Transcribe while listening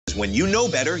When you know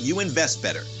better, you invest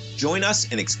better. Join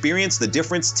us and experience the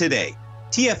difference today.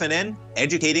 TFNN,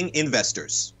 educating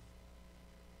investors.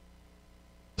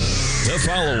 The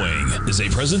following is a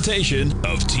presentation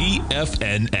of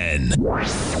TFNN.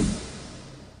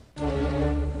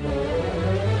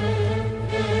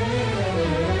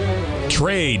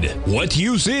 Trade what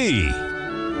you see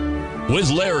with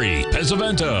Larry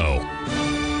Pesavento.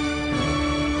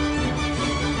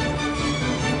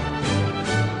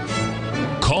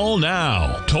 Call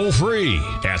now, toll free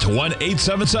at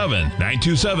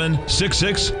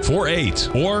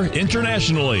 1-877-927-6648 or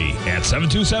internationally at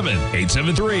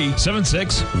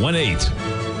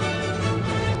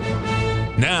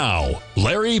 727-873-7618. Now,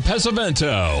 Larry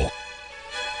Pesavento.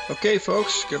 Okay,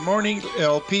 folks, good morning.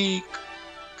 LP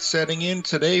setting in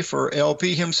today for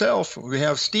LP himself. We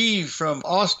have Steve from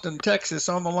Austin, Texas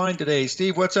on the line today.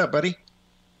 Steve, what's up, buddy?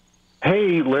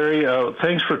 Hey, Larry,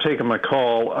 thanks for taking my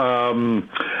call.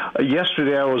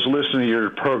 Yesterday I was listening to your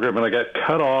program, and I got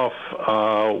cut off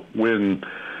when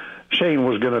Shane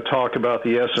was going to talk about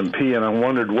the S&P, and I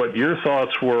wondered what your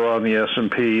thoughts were on the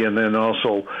S&P, and then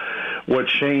also what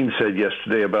Shane said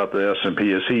yesterday about the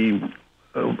S&P. Is he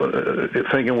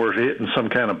thinking we're hitting some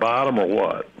kind of bottom or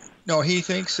what? No, he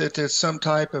thinks that it's some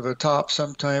type of a top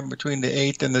sometime between the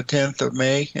 8th and the 10th of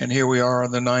May, and here we are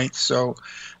on the 9th. So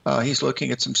he's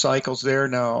looking at some cycles there.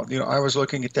 Now, I was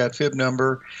looking at that fib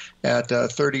number at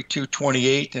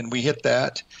 32.28, and we hit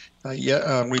that.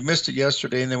 We missed it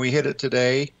yesterday, and then we hit it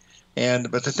today.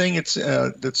 But the thing that's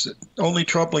only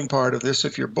troubling part of this,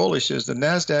 if you're bullish, is the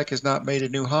NASDAQ has not made a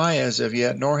new high as of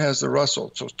yet, nor has the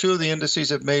Russell. So two of the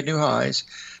indices have made new highs,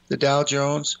 the Dow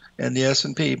Jones and the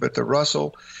S&P, but the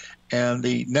Russell and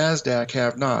the NASDAQ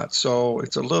have not. So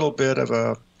it's a little bit of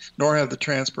a, nor have the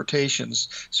transportations.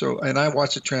 So, and I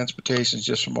watch the transportations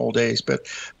just from old days, but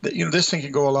this thing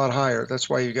can go a lot higher. That's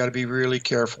why you got to be really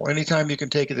careful. Anytime you can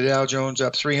take the Dow Jones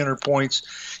up 300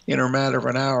 points in a matter of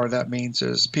an hour, that means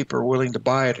is people are willing to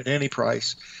buy it at any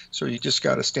price. So you just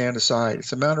got to stand aside.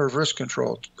 It's a matter of risk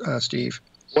control, Steve.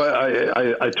 Well,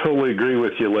 I totally agree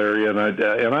with you, Larry, and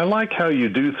I like how you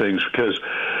do things because,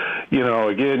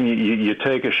 again, you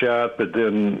take a shot, but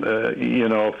then,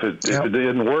 if it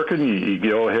isn't working, you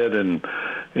go ahead and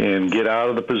get out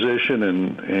of the position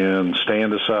and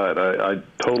stand aside. I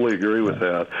totally agree with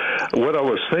that. What I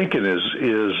was thinking is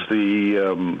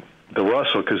the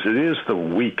Russell, because it is the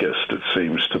weakest, it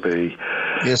seems to be.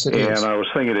 Yes, it is. And I was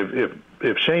thinking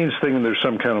if Shane's thinking there's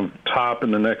some kind of top in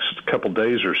the next couple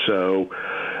days or so,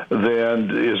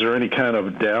 then is there any kind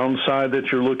of downside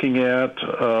that you're looking at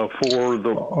for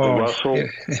the Russell?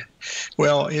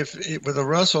 Well, if the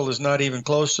Russell is not even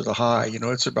close to the high,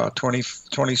 it's about 20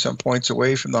 some points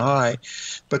away from the high.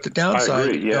 But the downside,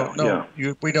 I agree.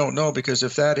 We don't know, because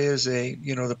if that is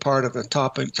the part of the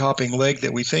topping leg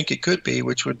that we think it could be,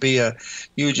 which would be a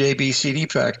huge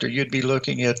ABCD factor, you'd be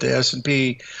looking at the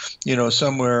S&P,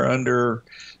 somewhere under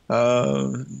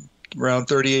around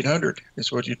 3,800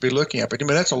 is what you'd be looking at. But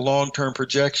that's a long-term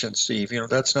projection, Steve.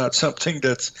 That's not something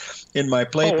that's in my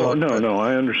playbook. Oh, no,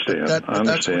 I understand. I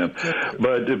understand.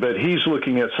 But he's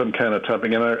looking at some kind of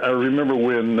topping. And I remember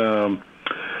when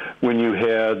you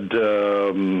had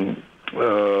Bill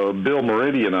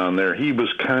Meridian on there, he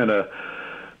was kind of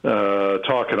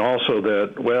talking also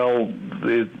that,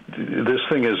 this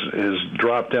thing has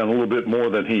dropped down a little bit more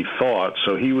than he thought.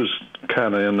 So he was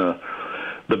kind of in the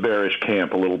bearish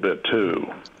camp a little bit too.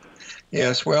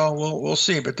 Yes, well, we'll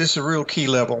see. But this is a real key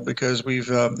level because we've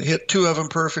hit two of them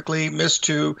perfectly, missed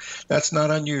two. That's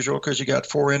not unusual because you got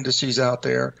four indices out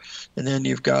there. And then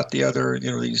you've got the other,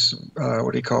 these,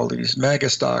 these MAGA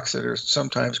stocks that are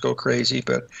sometimes go crazy.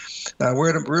 But we're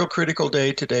at a real critical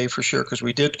day today for sure, because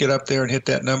we did get up there and hit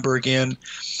that number again.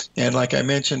 And like I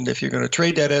mentioned, if you're going to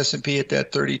trade that S&P at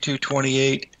that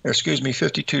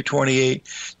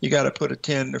 52.28, you got to put a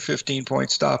 10 or 15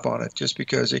 point stop on it, just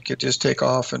because it could just take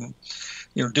off and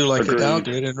do like the Dow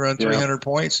did and run 300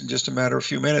 points in just a matter of a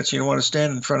few minutes. You don't want to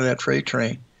stand in front of that freight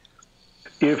train.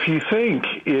 If you think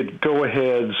it go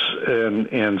ahead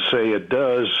and say it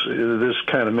does, this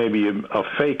kind of maybe a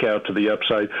fake out to the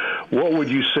upside, what would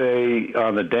you say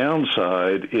on the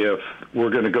downside if we're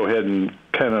going to go ahead and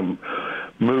kind of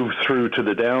move through to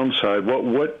the downside?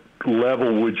 What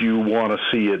level would you want to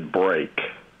see it break?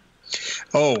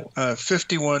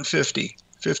 5150.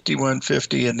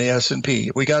 5150 in the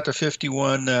S&P. We got to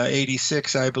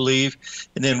 5186, I believe,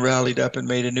 and then rallied up and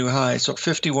made a new high. So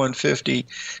 5150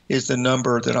 is the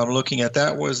number that I'm looking at.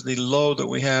 That was the low that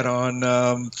we had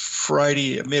on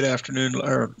Friday mid-afternoon,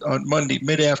 or on Monday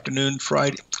mid-afternoon,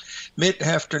 Friday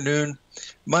mid-afternoon.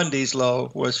 Monday's low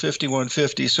was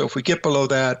 5150. So if we get below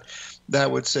that,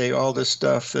 that would say all this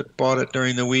stuff that bought it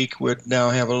during the week would now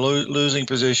have a losing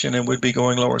position and would be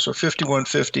going lower. So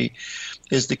 5150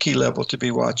 is the key level to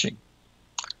be watching.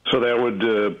 So that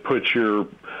would put your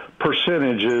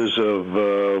percentages of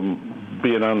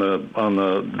being on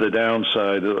the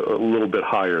downside a little bit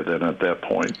higher than at that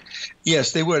point.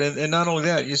 Yes, they would, and not only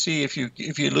that. You see, if you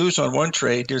lose on one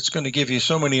trade, it's going to give you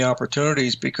so many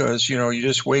opportunities because you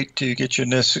just wait till you get your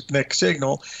next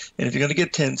signal, and if you're going to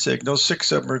get 10 signals,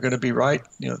 6 of them are going to be right.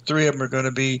 3 of them are going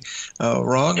to be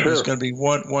wrong, sure. And there's going to be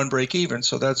one break even.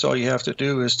 So that's all you have to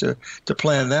do is to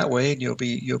plan that way, and you'll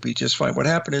be just fine. What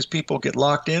happened is people get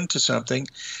locked into something,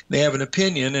 they have an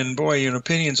opinion, and boy,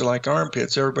 opinions are like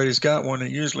armpits. Everybody's got one. It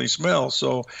usually smells.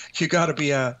 So you got to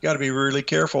be really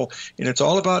careful, and it's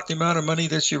all about the amount of money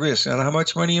that you risk, not how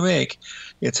much money you make.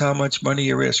 It's how much money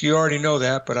you risk. You already know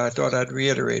that, but I thought I'd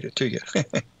reiterate it to you.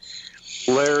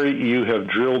 Larry, you have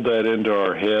drilled that into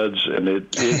our heads, and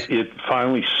it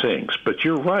finally sinks. But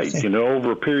you're right.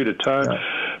 Over a period of time,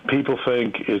 people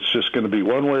think it's just going to be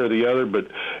one way or the other. But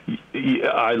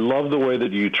I love the way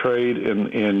that you trade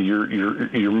and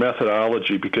your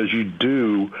methodology, because you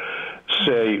do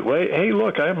say, "Wait, hey,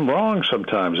 look, I'm wrong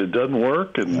sometimes. It doesn't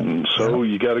work, and so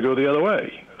you got to go the other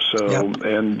way." So,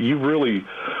 and you've really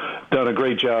done a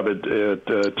great job at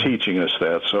teaching us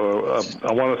that. So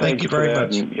I want to thank you for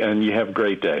that, and you have a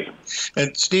great day.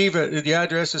 And Steve, the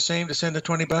address the same to send the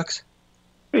 $20?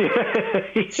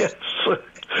 Yes.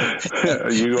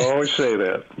 You always say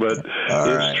that, but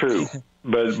it's true.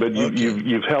 But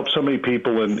you've helped so many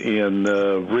people in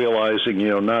realizing,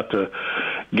 not to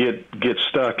get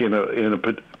stuck in a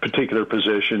particular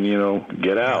position,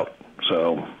 get out.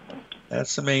 So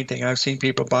that's the main thing. I've seen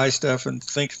people buy stuff and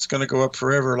think it's going to go up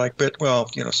forever, like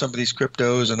some of these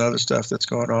cryptos and other stuff that's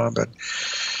going on. But,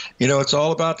 it's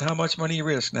all about how much money you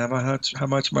risk, not how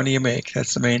much money you make.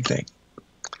 That's the main thing.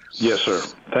 Yes, sir.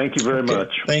 Thank you very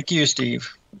much. Thank you,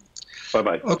 Steve.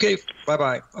 Bye-bye. Okay,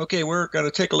 bye-bye. Okay, we're going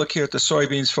to take a look here at the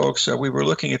soybeans, folks. We were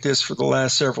looking at this for the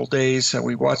last several days.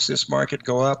 We watched this market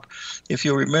go up. If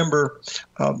you remember,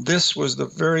 this was the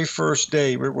very first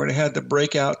day when it had the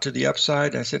breakout to the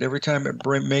upside. I said every time it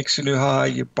makes a new high,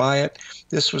 you buy it.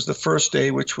 This was the first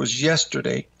day, which was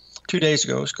yesterday, 2 days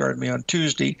ago, on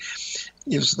Tuesday.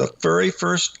 It was the very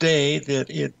first day that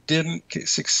it didn't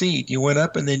succeed. You went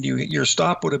up, and then your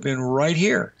stop would have been right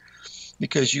here,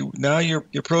 because now your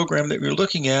program that you're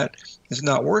looking at is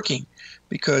not working,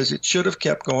 because it should have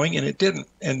kept going and it didn't,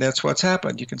 and that's what's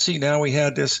happened. You can see now we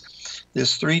had this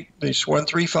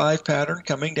 135 pattern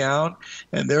coming down,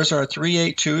 and there's our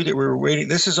 382 that we were waiting.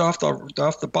 This is off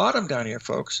the bottom down here,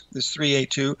 folks. This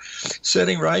 382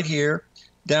 sitting right here,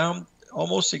 down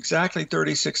almost exactly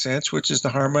 36 cents, which is the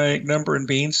harmonic number in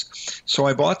beans. So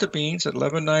I bought the beans at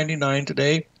 $11.99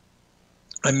 today.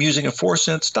 I'm using a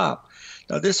 4-cent stop.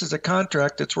 Now, this is a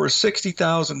contract that's worth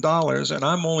 $60,000, and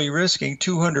I'm only risking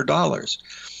 $200.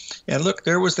 And look,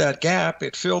 there was that gap.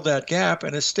 It filled that gap,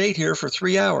 and it stayed here for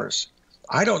 3 hours.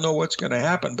 I don't know what's going to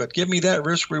happen, but give me that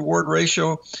risk-reward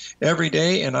ratio every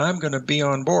day, and I'm going to be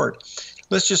on board.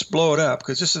 Let's just blow it up,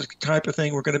 because this is the type of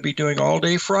thing we're going to be doing all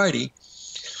day Friday.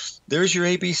 There's your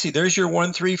ABC. There's your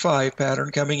 135 pattern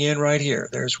coming in right here.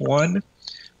 There's 1,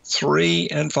 3,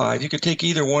 and 5. You could take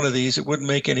either one of these. It wouldn't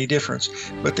make any difference.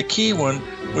 But the key one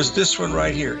was this one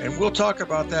right here. And we'll talk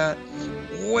about that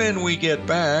when we get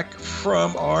back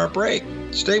from our break.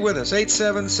 Stay with us.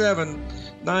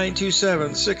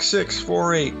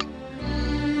 877-927-6648.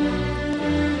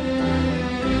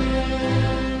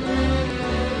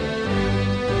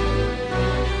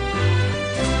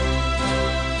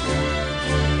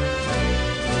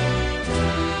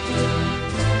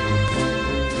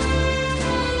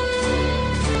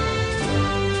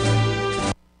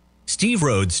 Steve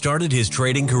Rhodes started his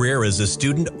trading career as a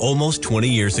student almost 20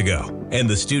 years ago, and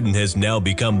the student has now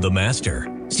become the master.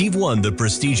 Steve won the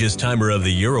prestigious Timer of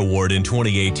the Year award in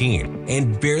 2018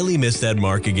 and barely missed that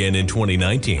mark again in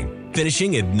 2019,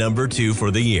 finishing at number 2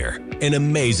 for the year. An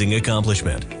amazing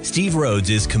accomplishment. Steve Rhodes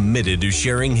is committed to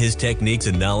sharing his techniques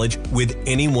and knowledge with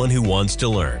anyone who wants to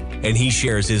learn, and he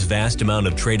shares his vast amount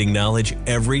of trading knowledge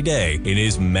every day in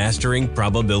his Mastering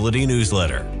Probability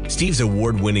newsletter. Steve's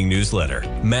award-winning newsletter,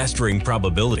 Mastering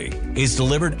Probability, is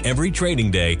delivered every trading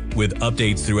day with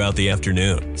updates throughout the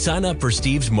afternoon. Sign up for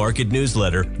Steve's market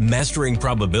newsletter, Mastering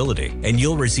Probability, and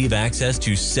you'll receive access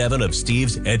to 7 of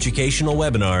Steve's educational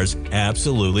webinars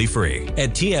absolutely free. At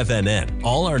TFNN,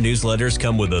 all our newsletters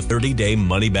come with a 30-day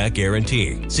money-back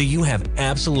guarantee, so you have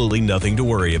absolutely nothing to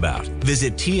worry about.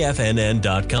 Visit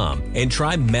TFNN.com and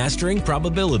try Mastering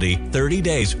Probability 30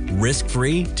 days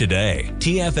risk-free today.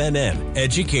 TFNN,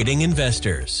 educating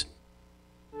investors.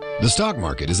 The stock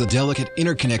market is a delicate,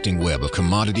 interconnecting web of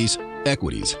commodities,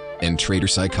 equities, and trader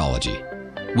psychology.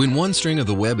 When one string of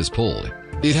the web is pulled,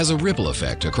 it has a ripple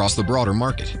effect across the broader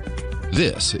market.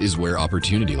 This is where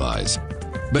opportunity lies.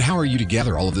 But how are you to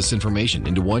gather all of this information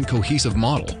into one cohesive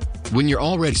model when you're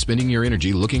already spending your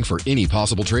energy looking for any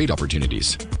possible trade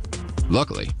opportunities?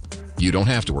 Luckily, you don't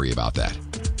have to worry about that,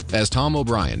 as Tom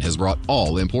O'Brien has brought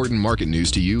all important market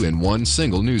news to you in one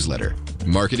single newsletter,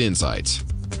 Market Insights.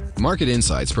 Market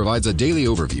Insights provides a daily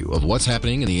overview of what's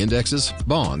happening in the indexes,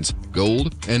 bonds,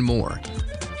 gold, and more.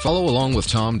 Follow along with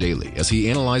Tom daily as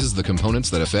he analyzes the components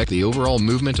that affect the overall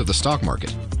movement of the stock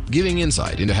market, giving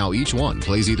insight into how each one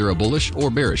plays either a bullish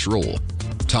or bearish role.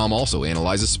 Tom also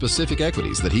analyzes specific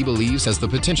equities that he believes has the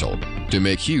potential to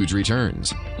make huge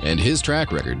returns, and his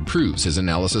track record proves his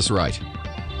analysis right.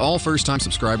 All first-time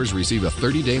subscribers receive a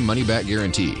 30-day money-back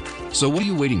guarantee. So what are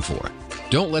you waiting for?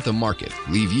 Don't let the market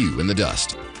leave you in the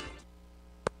dust.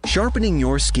 Sharpening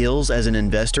your skills as an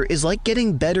investor is like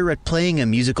getting better at playing a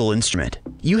musical instrument.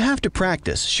 You have to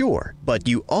practice, sure, but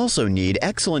you also need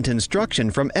excellent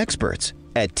instruction from experts.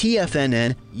 At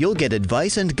TFNN, you'll get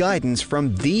advice and guidance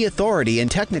from the authority in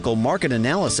technical market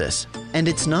analysis. And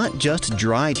it's not just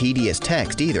dry, tedious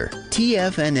text either.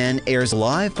 TFNN airs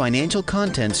live financial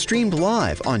content streamed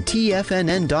live on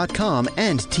TFNN.com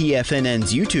and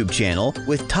TFNN's YouTube channel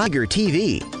with Tiger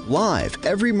TV, live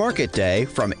every market day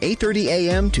from 8:30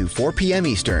 a.m. to 4 p.m.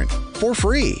 Eastern, for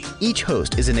free. Each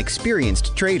host is an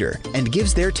experienced trader and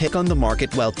gives their take on the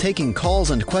market while taking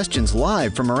calls and questions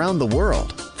live from around the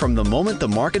world. From the moment the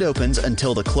market opens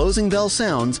until the closing bell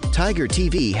sounds, Tiger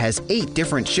TV has 8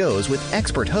 different shows with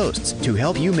expert hosts to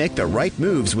help you make the right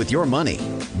moves with your money.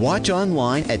 Watch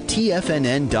online at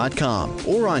TFNN.com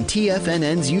or on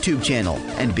TFNN's YouTube channel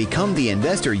and become the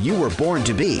investor you were born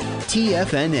to be.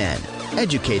 TFNN,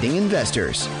 educating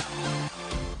investors.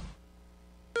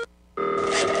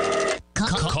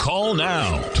 Call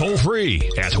now, toll free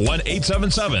at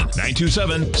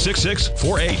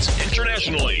 1-877-927-6648.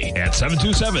 Internationally at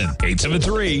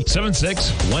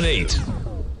 727-873-7618.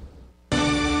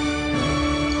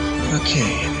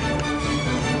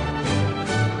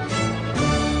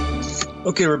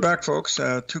 Okay, we're back, folks.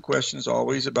 2 questions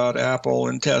always about Apple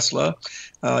and Tesla.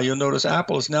 You'll notice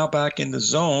Apple is now back in the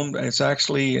zone. It's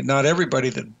actually not everybody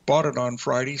that bought it on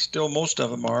Friday. Still, most of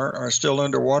them are still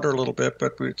underwater a little bit,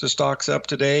 but the stock's up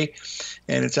today,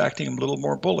 and it's acting a little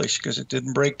more bullish because it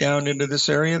didn't break down into this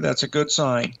area. That's a good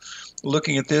sign.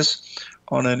 Looking at this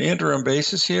on an interim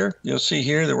basis here, you'll see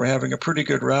here that we're having a pretty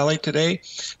good rally today.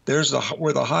 There's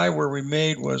where the high where we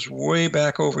made was way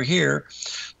back over here.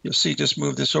 You'll see, just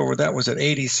move this over. That was at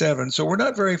 87. So we're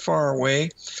not very far away.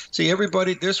 See,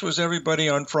 this was everybody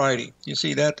on Friday. You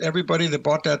see that everybody that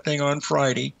bought that thing on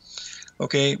Friday,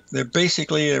 okay, they're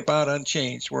basically about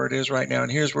unchanged where it is right now.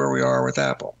 And here's where we are with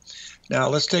Apple. Now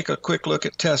let's take a quick look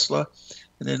at Tesla,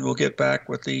 and then we'll get back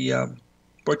with the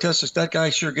boy, Tesla. That guy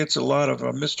sure gets a lot of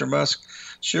Mr. Musk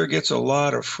sure gets a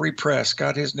lot of free press.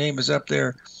 God, his name is up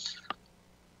there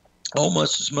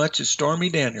almost as much as Stormy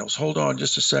Daniels. Hold on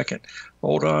just a second.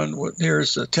 Hold on.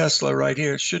 Here's Tesla right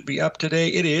here. It should be up today.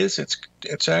 It is.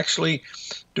 It's actually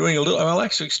doing a little, well,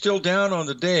 actually still down on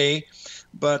the day,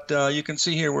 but you can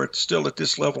see here where it's still at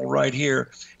this level right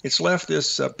here. It's left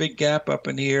this big gap up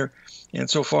in here, and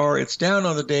so far it's down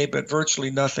on the day, but virtually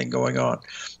nothing going on.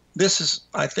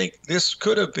 I think this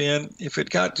could have been, if it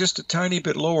got just a tiny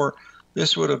bit lower,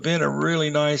 this would have been a really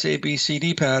nice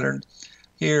ABCD pattern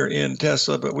here in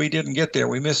Tesla, but we didn't get there.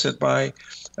 We missed it by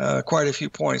quite a few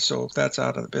points, so that's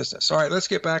out of the business. All right, let's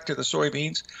get back to the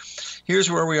soybeans.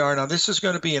 Here's where we are. Now, this is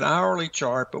going to be an hourly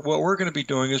chart, but what we're going to be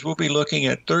doing is we'll be looking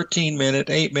at 13-minute,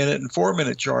 8-minute, and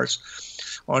 4-minute charts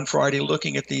on Friday,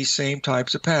 looking at these same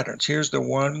types of patterns. Here's the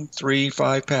 1, 3,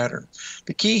 5 pattern.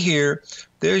 The key here,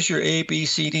 there's your A, B,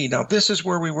 C, D. Now, this is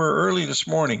where we were early this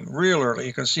morning, real early.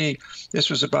 You can see this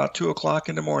was about 2 o'clock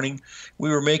in the morning. We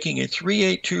were making a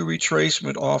 382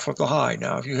 retracement off of the high.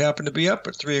 Now, if you happen to be up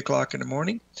at 3 o'clock in the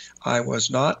morning, I was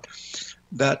not.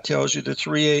 That tells you the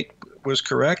 38 was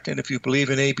correct. And if you believe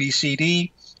in A, B, C,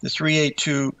 D, the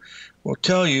 382 will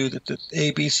tell you that the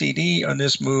ABCD on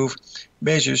this move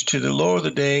measures to the low of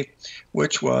the day,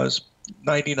 which was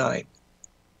 99.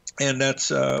 And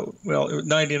that's,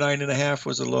 99 and a half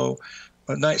was the low.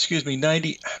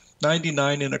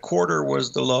 99 and a quarter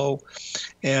was the low.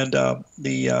 And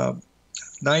the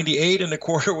 98 and a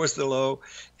quarter was the low.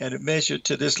 And it measured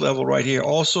to this level right here.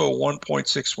 Also a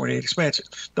 1.618 expansion.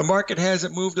 The market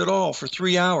hasn't moved at all for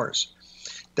 3 hours.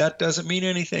 That doesn't mean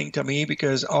anything to me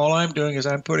because all I'm doing is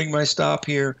I'm putting my stop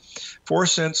here 4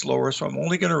 cents lower, so I'm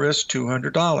only going to risk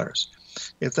 $200.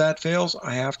 If that fails,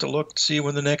 I have to look to see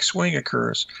when the next swing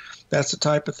occurs. That's the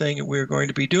type of thing that we're going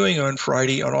to be doing on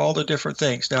Friday on all the different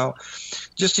things. Now,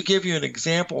 just to give you an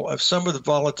example of some of the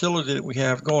volatility that we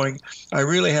have going, I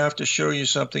really have to show you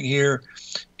something here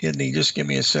just give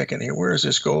me a second here. Where is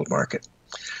this gold market?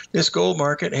 This gold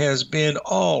market has been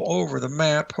all over the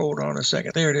map. Hold on a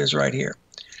second. There it is right here.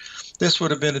 This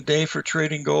would have been a day for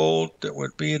trading gold that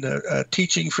would be a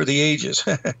teaching for the ages.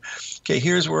 Okay,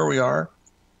 here's where we are.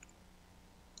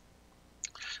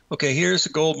 Okay, here's the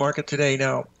gold market today.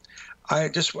 Now,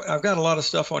 I've got a lot of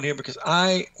stuff on here because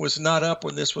I was not up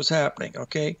when this was happening,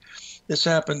 okay? This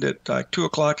happened at like 2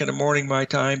 o'clock in the morning my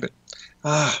time, but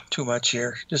too much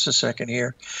here. Just a second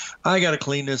here. I got to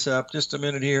clean this up. Just a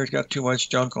minute here. It's got too much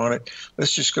junk on it.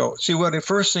 Let's just go. See what the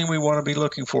first thing we want to be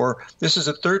looking for. This is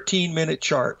a 13-minute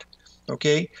chart,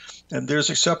 okay? And there's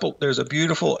a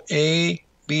beautiful A,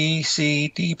 B, C,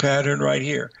 D pattern right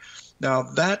here. Now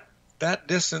that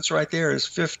distance right there is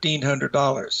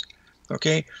 $1,500.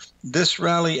 Okay, this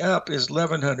rally up is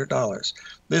 $1,100.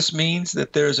 This means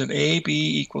that there's an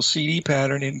AB equals CD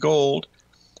pattern in gold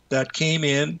that came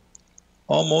in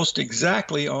almost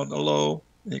exactly on the low.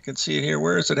 You can see it here.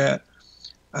 Where is it at?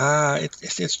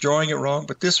 It's drawing it wrong,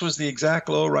 but this was the exact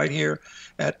low right here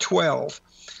at 12,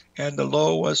 and the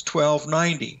low was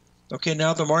 12.90. Okay,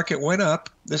 now the market went up.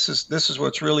 This is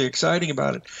what's really exciting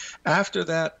about it. After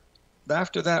that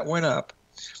went up,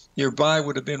 your buy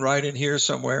would have been right in here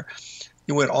somewhere.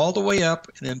 You went all the way up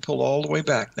and then pulled all the way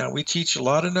back. Now, we teach a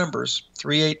lot of numbers,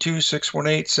 382,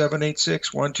 618,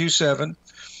 786, 127.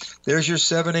 There's your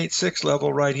 786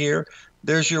 level right here.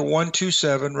 There's your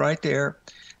 127 right there.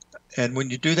 And when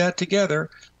you do that together,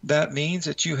 that means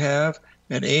that you have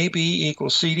an AB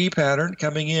equals CD pattern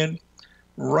coming in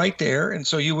right there. And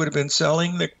so you would have been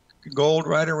selling the gold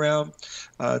right around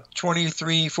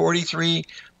 23.43.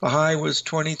 The high was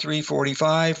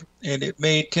 23.45, and it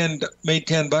made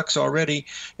 $10 already.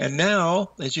 And now,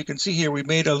 as you can see here, we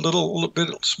made a little bit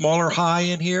smaller high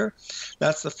in here.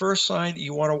 That's the first sign that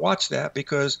you want to watch that,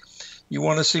 because you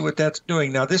want to see what that's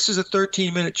doing. Now, this is a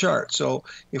 13-minute chart. So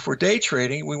if we're day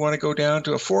trading, we want to go down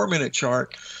to a 4-minute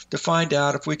chart to find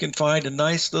out if we can find a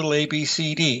nice little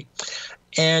ABCD.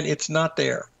 And it's not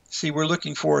there. See, we're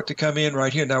looking for it to come in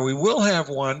right here. Now, we will have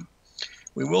one.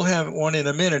 We will have one in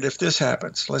a minute if this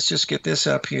happens. Let's just get this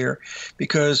up here,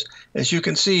 because as you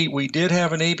can see, we did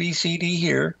have an ABCD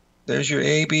here. There's your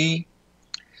ABCD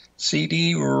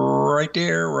right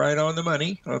there, right on the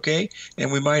money, okay? And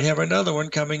we might have another one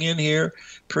coming in here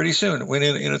pretty soon. When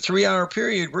in a 3-hour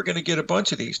period, we're going to get a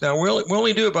bunch of these. Now, we'll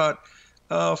only do about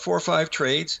 4 or 5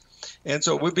 trades, and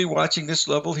so we'll be watching this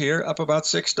level here up about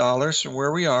 $6 from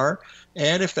where we are.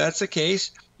 And if that's the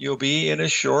case, you'll be in a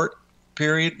short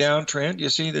period downtrend. You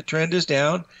see the trend is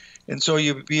down, and so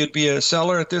you'd be a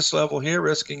seller at this level here,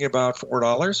 risking about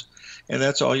 $4, and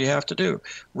that's all you have to do.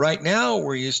 Right now,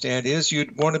 where you stand is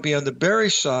you'd want to be on the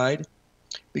bearish side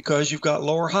because you've got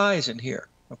lower highs in here,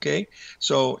 okay?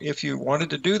 So if you wanted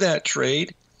to do that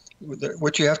trade,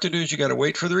 what you have to do is you got to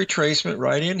wait for the retracement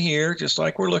right in here, just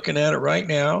like we're looking at it right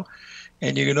now,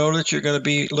 and you know that you're going to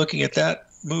be looking at that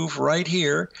move right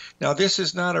here. Now, this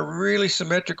is not a really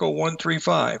symmetrical 1, 3,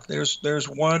 5. There's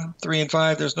 1, 3, and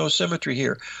 5. There's no symmetry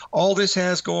here. All this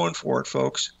has going for it,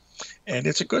 folks, and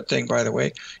it's a good thing, by the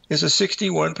way, is a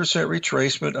 61%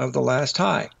 retracement of the last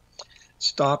high.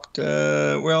 Stopped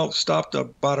about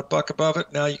 $1 above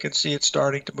it. Now you can see it's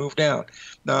starting to move down.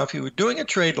 Now, if you were doing a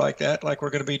trade like that, like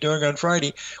we're going to be doing on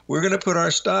Friday, we're going to put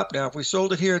our stop now. If we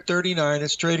sold it here at 39,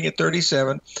 it's trading at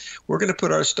 37. We're going to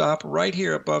put our stop right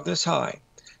here above this high.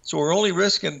 So we're only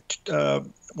risking,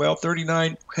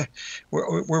 39.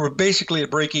 We're basically at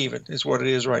break even is what it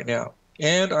is right now.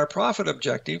 And our profit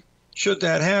objective, should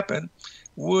that happen,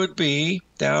 would be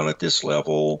down at this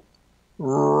level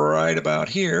right about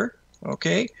here.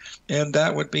 Okay, and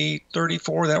that would be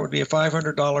 34. That would be a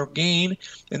 $500 gain.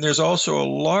 And there's also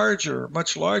a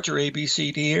much larger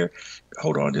ABCD here.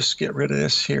 Hold on, just get rid of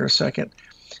this here a second.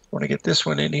 I want to get this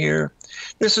one in here.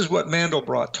 This is what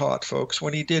Mandelbrot taught, folks,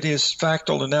 when he did his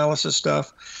fractal analysis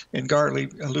stuff, and Gartley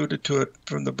alluded to it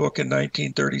from the book in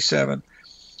 1937.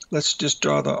 Let's just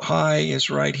draw the high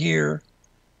is right here.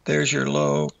 There's your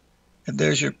low, and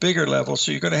there's your bigger level.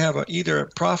 So you're going to have either a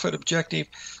profit objective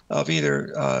of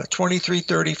either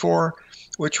 $23.34,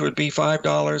 which would be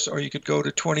 $5, or you could go to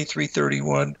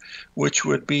 $23.31, which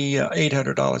would be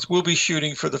 $800. We'll be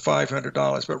shooting for the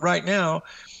 $500, but right now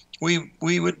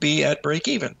we would be at break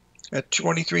even at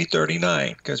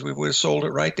 $23.39 because we would have sold it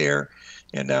right there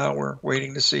and now we're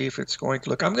waiting to see if it's going to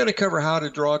look. I'm going to cover how to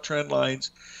draw trend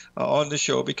lines on the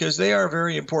show because they are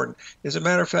very important. As a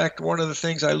matter of fact, one of the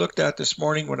things I looked at this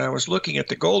morning when I was looking at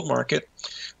the gold market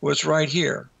was right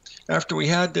here. After we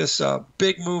had this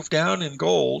big move down in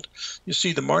gold, you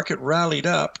see the market rallied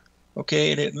up,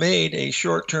 okay, and it made a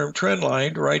short-term trend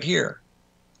line right here.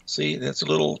 See, that's a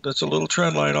little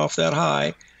trend line off that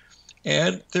high.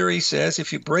 And theory says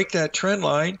if you break that trend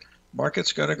line,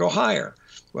 market's going to go higher.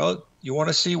 Well, you want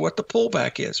to see what the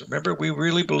pullback is. Remember, we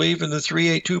really believe in the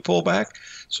 382 pullback.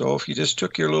 So if you just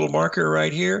took your little marker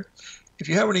right here, if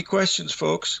you have any questions,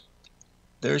 folks,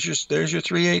 there's your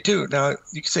 382. Now,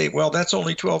 you can say, well, that's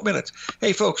only 12 minutes.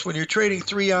 Hey, folks, when you're trading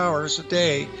 3 hours a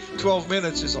day, 12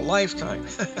 minutes is a lifetime.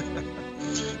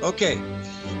 Okay,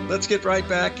 let's get right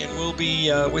back, and we'll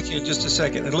be with you in just a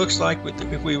second. It looks like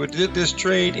if we did this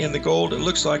trade in the gold, it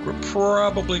looks like we're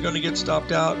probably going to get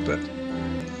stopped out, but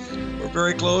we're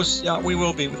very close. Yeah, we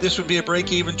will be. This would be a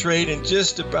break-even trade, and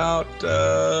just about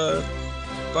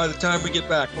by the time we get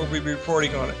back, we'll be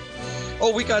reporting on it.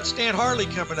 Oh, we got Stan Harley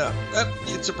coming up.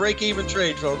 It's a break-even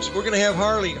trade, folks. We're going to have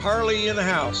Harley in the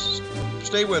house.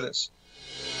 Stay with us.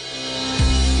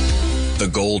 The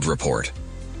Gold Report.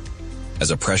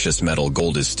 As a precious metal,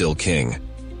 gold is still king.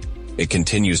 It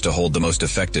continues to hold the most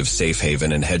effective safe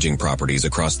haven and hedging properties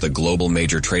across the global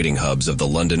major trading hubs of the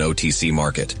London OTC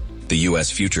market, the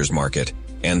U.S. futures market,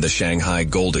 and the Shanghai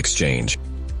Gold Exchange.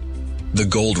 The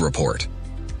Gold Report.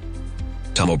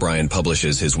 Tom O'Brien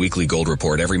publishes his weekly gold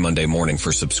report every Monday morning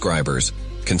for subscribers,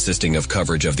 consisting of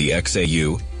coverage of the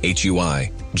XAU,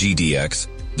 HUI, GDX,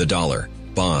 the dollar,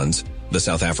 bonds, the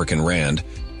South African rand,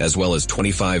 as well as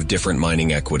 25 different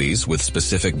mining equities with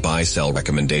specific buy-sell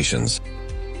recommendations.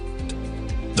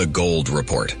 The Gold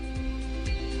Report.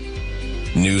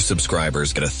 New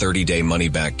subscribers get a 30-day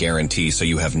money-back guarantee so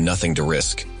you have nothing to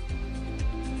risk.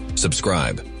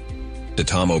 Subscribe to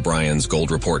Tom O'Brien's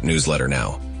Gold Report newsletter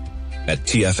now at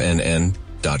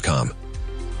TFNN.com.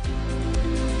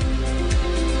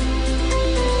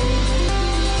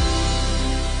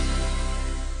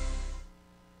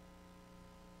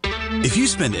 If you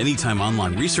spend any time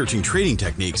online researching trading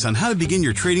techniques on how to begin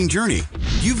your trading journey,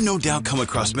 you've no doubt come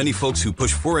across many folks who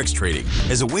push Forex trading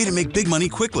as a way to make big money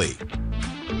quickly.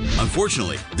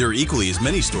 Unfortunately, there are equally as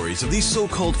many stories of these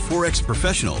so-called Forex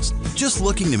professionals just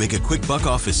looking to make a quick buck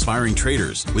off aspiring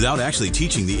traders without actually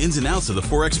teaching the ins and outs of the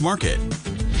Forex market.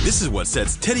 This is what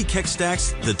sets Teddy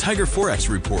Keckstack's The Tiger Forex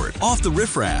Report off the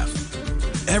riffraff.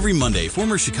 Every Monday,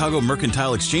 former Chicago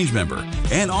Mercantile Exchange member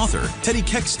and author Teddy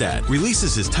Keckstack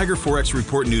releases his Tiger Forex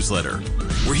Report newsletter,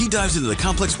 where he dives into the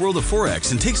complex world of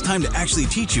Forex and takes time to actually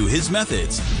teach you his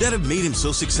methods that have made him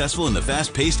so successful in the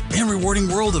fast-paced and rewarding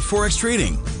world of Forex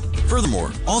trading.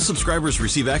 Furthermore, all subscribers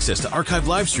receive access to archived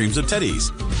live streams of Teddy's,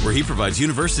 where he provides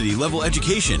university-level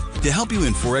education to help you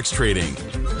in Forex trading.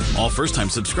 All first-time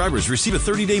subscribers receive a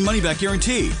 30-day money-back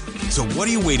guarantee. So what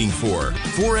are you waiting for?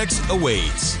 Forex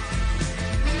awaits.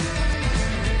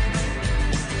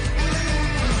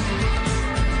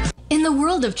 In the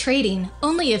world of trading,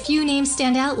 only a few names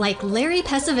stand out like Larry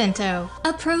Pesavento,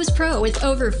 a pro's pro with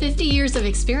over 50 years of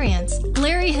experience.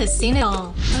 Larry has seen it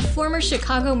all. A former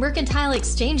Chicago Mercantile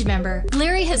Exchange member,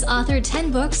 Larry has authored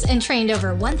 10 books and trained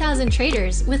over 1,000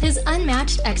 traders with his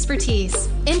unmatched expertise.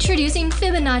 Introducing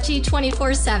Fibonacci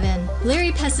 24/7,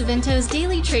 Larry Pesavento's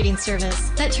daily trading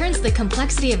service that turns the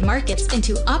complexity of markets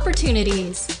into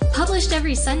opportunities. Published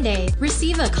every Sunday,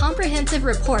 receive a comprehensive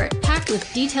report packed with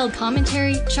detailed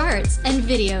commentary, charts, and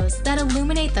videos that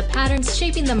illuminate the patterns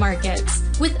shaping the markets,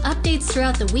 with updates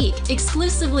throughout the week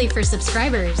exclusively for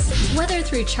subscribers. Whether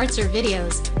through charts or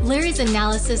videos, Larry's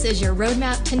analysis is your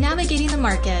roadmap to navigating the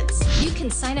markets. You can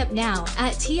sign up now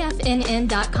at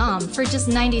TFNN.com for just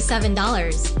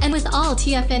 $97. And with all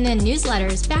TFNN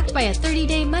newsletters backed by a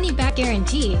 30-day money-back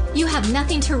guarantee, you have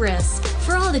nothing to risk.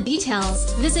 For all the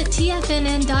details, visit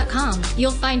TFNN.com.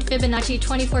 You'll find Fibonacci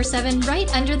 24/7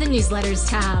 right under the newsletters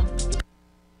tab.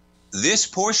 This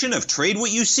portion of Trade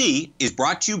What You See is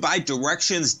brought to you by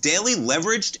Direxion's daily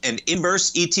leveraged and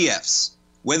inverse ETFs.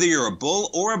 Whether you're a bull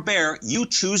or a bear, you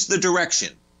choose the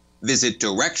direction. Visit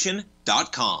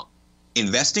Direxion.com.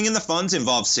 Investing in the funds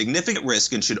involves significant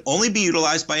risk and should only be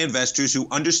utilized by investors who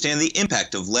understand the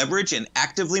impact of leverage and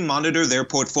actively monitor their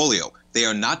portfolio. They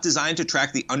are not designed to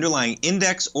track the underlying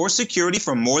index or security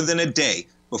for more than a day.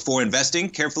 Before investing,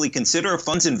 carefully consider a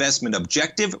fund's investment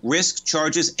objective, risk,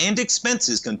 charges, and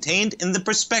expenses contained in the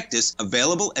prospectus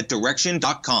available at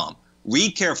Direxion.com.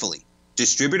 Read carefully.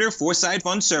 Distributor Foreside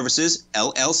Fund Services,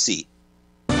 LLC.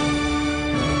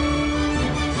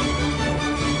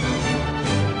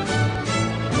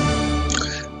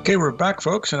 Okay, we're back,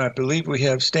 folks, and I believe we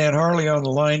have Stan Harley on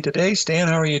the line today. Stan,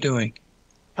 how are you doing?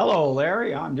 Hello,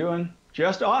 Larry. I'm doing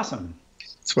just awesome.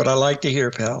 That's what I like to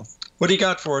hear, pal. What do you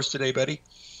got for us today, buddy?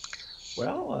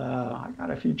 Well, I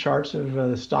got a few charts of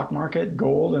the stock market,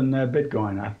 gold, and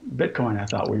Bitcoin. I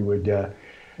thought we would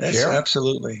Yes, share.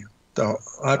 Absolutely. So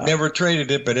I've never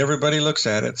traded it, but everybody looks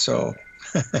at it, so.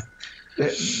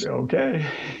 Okay.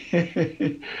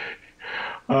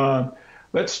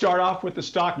 Let's start off with the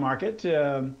stock market,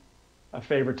 a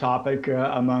favorite topic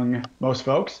among most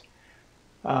folks.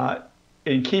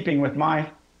 In keeping with my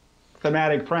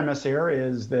thematic premise here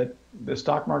is that the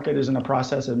stock market is in the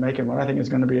process of making what I think is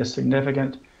going to be a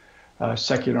significant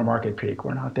secular market peak.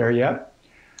 We're not there yet.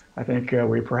 I think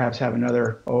we perhaps have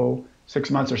another,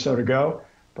 6 months or so to go.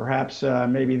 Perhaps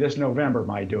maybe this November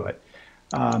might do it.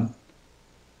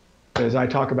 As I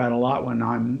talk about a lot when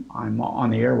I'm on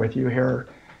the air with you here,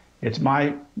 it's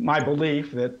my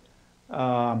belief that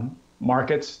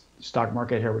markets, stock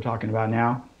market here we're talking about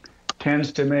now,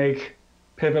 tends to make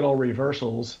pivotal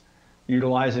reversals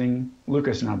utilizing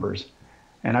Lucas numbers.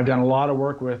 And I've done a lot of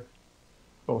work with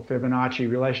both Fibonacci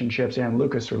relationships and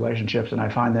Lucas relationships, and I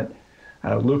find that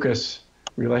Lucas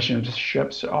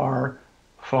relationships are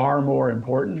far more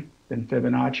important than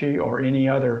Fibonacci or any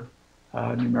other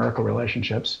numerical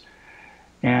relationships.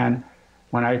 And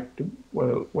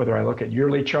whether I look at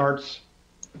yearly charts,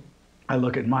 I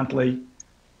look at monthly,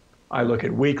 I look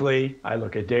at weekly, I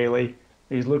look at daily,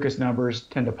 these Lucas numbers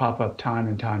tend to pop up time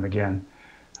and time again.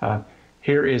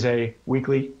 Here is a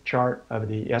weekly chart of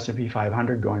the S&P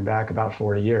 500 going back about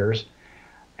 40 years.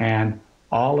 And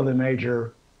all of the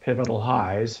major pivotal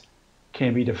highs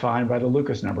can be defined by the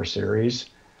Lucas number series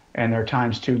and their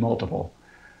 ×2 multiple.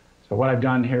 So what I've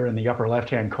done here in the upper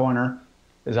left-hand corner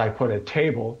is I put a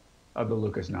table of the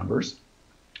Lucas numbers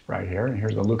right here. And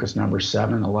here's the Lucas numbers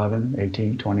 7, 11,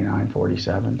 18, 29,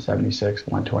 47, 76,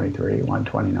 123,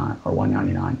 129, or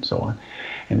 199, so on.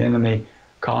 And then in the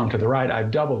column to the right, I've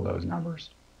doubled those numbers.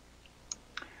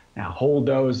 Now hold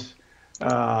those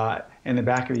in the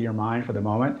back of your mind for the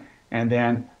moment, and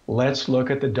then let's look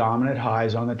at the dominant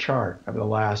highs on the chart of the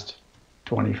last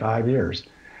 25 years.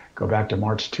 Go back to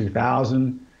March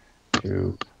 2000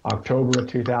 to October of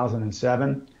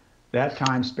 2007. That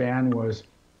time span was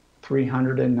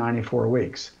 394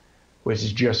 weeks, which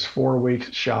is just 4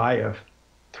 weeks shy of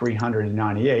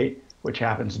 398, which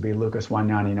happens to be Lucas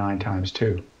 199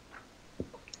 ×2.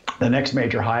 The next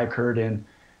major high occurred in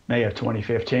May of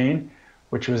 2015,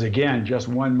 which was again just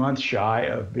 1 month shy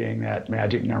of being that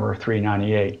magic number of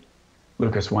 398,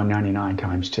 Lucas 199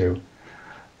 ×2.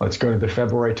 Let's go to the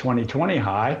February 2020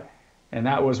 high, and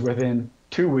that was within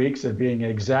 2 weeks of being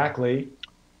exactly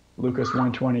Lucas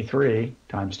 123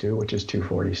 ×2, which is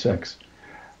 246.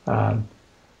 The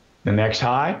next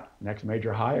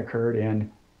major high occurred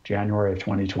in January of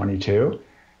 2022,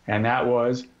 and that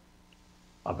was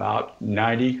about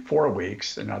 94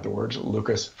 weeks. In other words,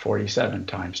 Lucas 47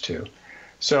 ×2.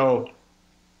 So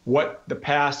what the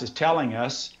past is telling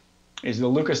us is the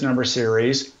Lucas number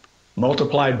series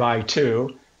multiplied by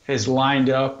 2 is lined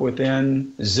up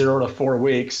within 0 to 4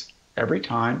 weeks every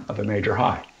time of a major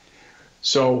high.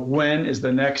 So when is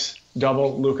the next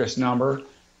double Lucas number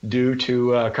due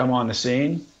to come on the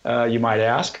scene, you might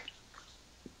ask?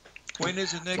 When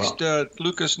is the next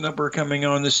Lucas number coming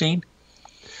on the scene?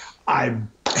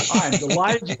 I'm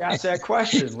delighted you asked that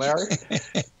question, Larry.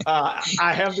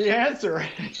 I have the answer.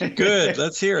 Good,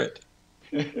 let's hear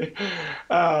it.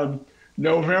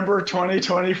 November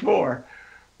 2024,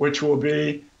 which will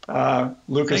be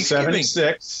Lucas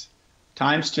 76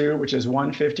 ×2, which is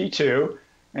 152,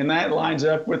 and that lines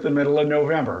up with the middle of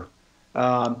November.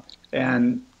 What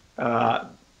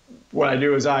I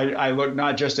do is I look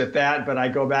not just at that, but I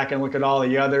go back and look at all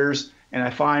the others, and I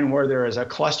find where there is a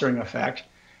clustering effect.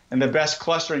 And the best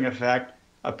clustering effect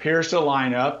appears to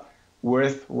line up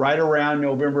with right around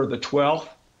November the 12th,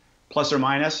 plus or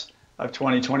minus, of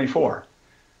 2024.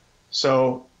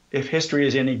 So if history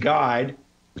is any guide,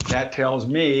 that tells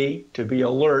me to be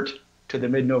alert to the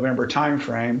mid-November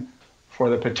timeframe for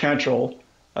the potential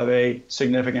of a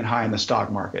significant high in the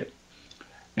stock market.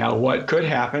 Now, what could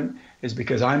happen is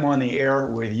because I'm on the air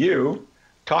with you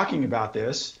talking about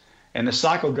this, and the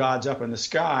cycle gods up in the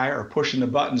sky are pushing the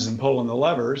buttons and pulling the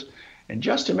levers, and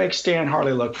just to make Stan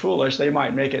Harley look foolish, they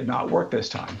might make it not work this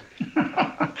time.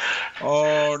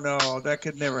 Oh, no, that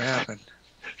could never happen.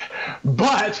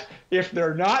 But if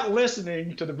they're not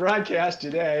listening to the broadcast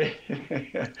today,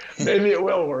 maybe it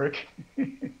will work.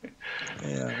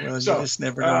 Yeah, well, you just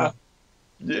never know.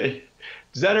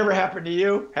 Does that ever happen to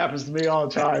you? Happens to me all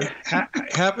the time.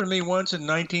 Happened to me once in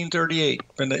 1938,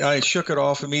 and I shook it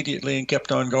off immediately and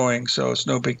kept on going, so it's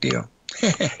no big deal.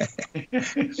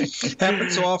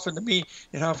 Happens so often to me.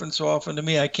 It happens so often to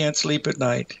me. I can't sleep at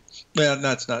night. Well,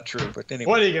 that's not true, but anyway.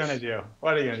 What are you going to do?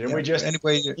 What are you going to do? Yeah, We just,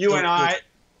 anyway, you and I,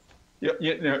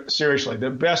 you know, seriously, the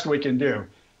best we can do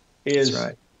is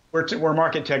right. we're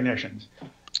market technicians,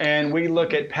 and we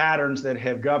look at patterns that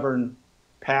have governed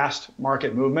past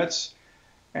market movements,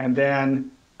 and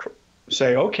then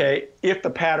say, okay, if the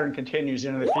pattern continues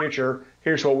into the future,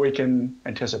 here's what we can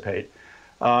anticipate.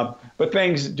 But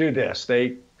things do this.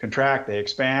 They contract, they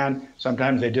expand,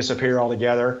 sometimes they disappear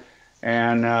altogether,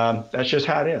 and that's just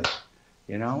how it is.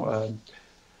 You know.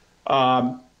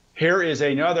 Here is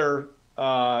another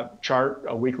chart,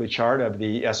 a weekly chart of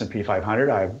the S&P 500.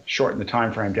 I've shortened the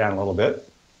time frame down a little bit,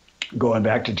 going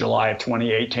back to July of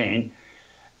 2018.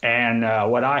 And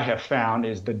what I have found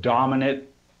is the dominant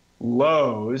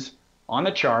lows on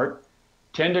the chart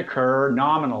tend to occur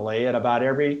nominally at about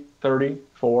every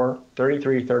 34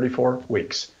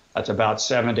 weeks. That's about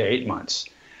 7 to 8 months.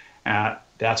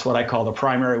 That's what I call the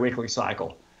primary weekly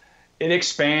cycle. It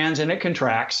expands and it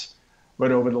contracts,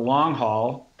 but over the long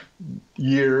haul,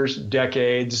 years,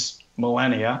 decades,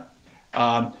 millennia,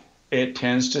 it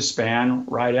tends to span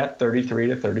right at 33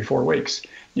 to 34 weeks.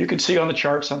 You can see on the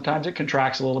chart, sometimes it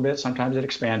contracts a little bit, sometimes it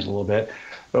expands a little bit.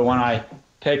 But when I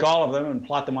take all of them and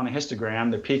plot them on a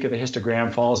histogram, the peak of the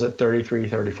histogram falls at 33,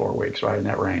 34 weeks, right in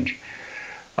that range.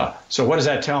 So what does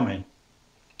that tell me?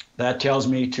 That tells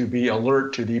me to be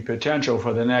alert to the potential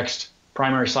for the next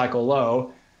primary cycle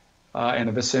low in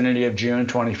the vicinity of June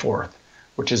 24th,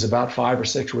 which is about 5 or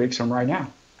 6 weeks from right now.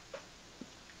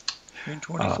 June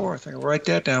 24th. I'll write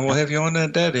that down. We'll have you on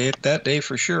that day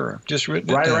for sure. Just written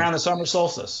it right down. Around the summer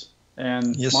solstice.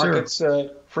 And yes, markets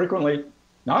frequently,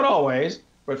 not always,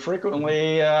 but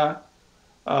frequently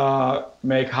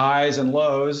make highs and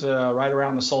lows right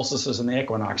around the solstices and the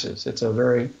equinoxes. It's a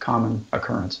very common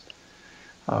occurrence.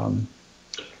 And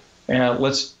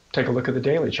let's take a look at the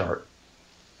daily chart.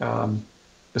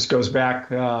 This goes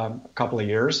back a couple of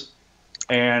years.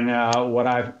 And what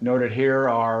I've noted here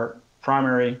are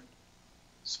primary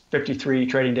 53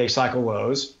 trading day cycle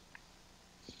lows.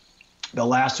 The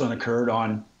last one occurred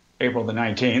on April the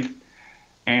 19th.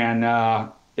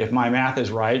 And if my math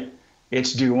is right,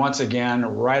 it's due once again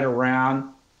right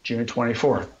around June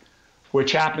 24th,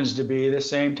 which happens to be the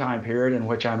same time period in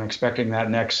which I'm expecting that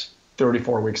next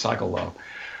 34-week cycle low.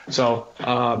 So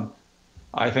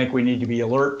I think we need to be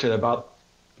alert to about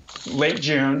late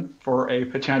June for a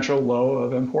potential low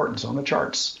of importance on the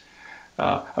charts.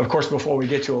 Of course, before we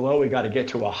get to a low, we got to get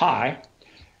to a high.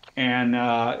 And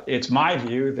it's my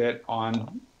view that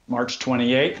on March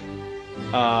 28th,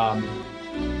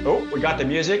 oh, we got the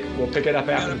music. We'll pick it up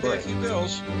after the break.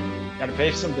 Got to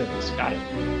pay some bills. Got it.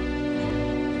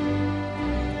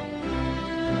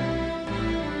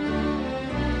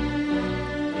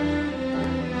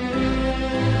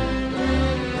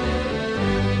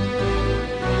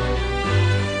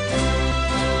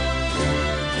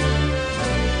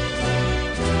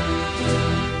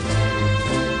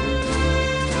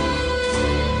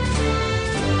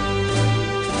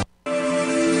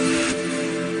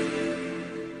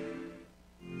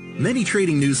 Many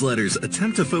trading newsletters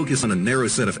attempt to focus on a narrow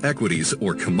set of equities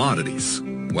or commodities.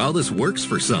 While this works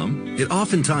for some, it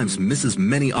oftentimes misses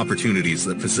many opportunities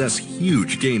that possess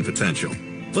huge gain potential.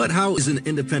 But how is an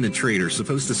independent trader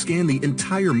supposed to scan the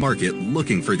entire market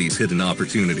looking for these hidden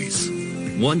opportunities?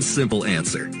 One simple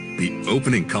answer: the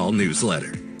opening call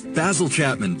newsletter. Basil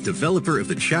Chapman, developer of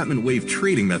the Chapman Wave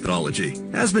trading methodology,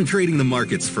 has been trading the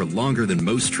markets for longer than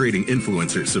most trading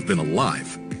influencers have been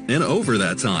alive. And over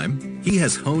that time, he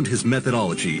has honed his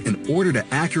methodology in order to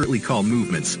accurately call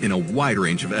movements in a wide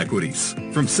range of equities,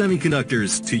 from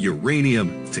semiconductors to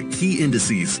uranium to key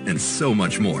indices and so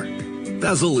much more.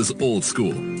 Basil is old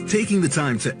school, taking the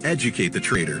time to educate the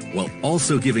trader while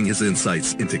also giving his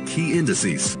insights into key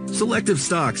indices, selective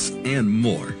stocks, and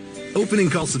more. Opening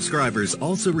call subscribers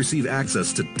also receive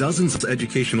access to dozens of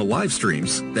educational live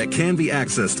streams that can be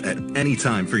accessed at any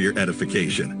time for your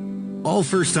edification. All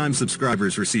first-time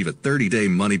subscribers receive a 30-day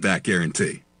money-back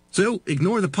guarantee. So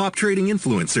ignore the pop trading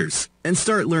influencers and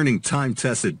start learning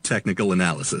time-tested technical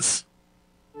analysis.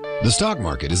 The stock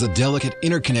market is a delicate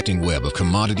interconnecting web of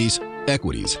commodities,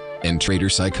 equities, and trader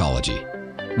psychology.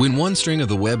 When one string of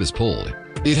the web is pulled,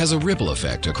 it has a ripple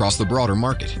effect across the broader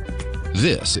market.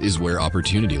 This is where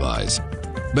opportunity lies.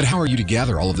 But how are you to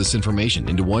gather all of this information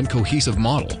into one cohesive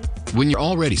model when you're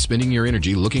already spending your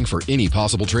energy looking for any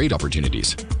possible trade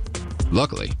opportunities?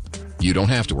 Luckily, you don't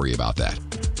have to worry about that.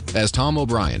 as Tom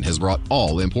O'Brien has brought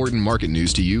all important market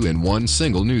news to you in one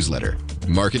single newsletter,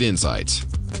 Market Insights.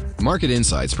 Market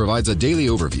Insights provides a daily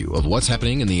overview of what's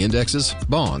happening in the indexes,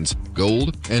 bonds,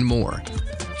 gold, and more.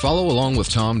 Follow along with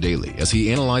Tom daily as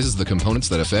he analyzes the components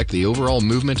that affect the overall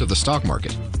movement of the stock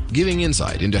market, giving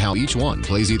insight into how each one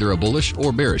plays either a bullish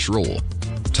or bearish role.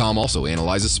 Tom also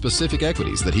analyzes specific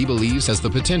equities that he believes has the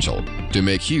potential to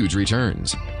make huge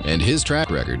returns, and his track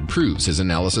record proves his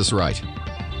analysis right.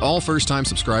 All first-time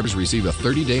subscribers receive a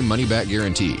 30-day money-back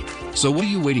guarantee. So what are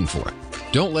you waiting for?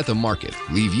 Don't let the market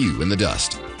leave you in the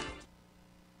dust.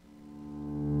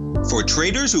 For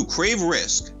traders who crave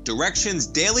risk, Direxion's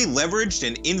daily leveraged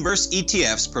and inverse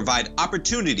ETFs provide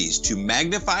opportunities to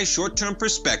magnify short-term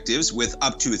perspectives with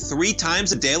up to 3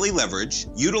 times a daily leverage,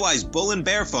 utilize bull and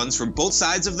bear funds from both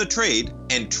sides of the trade,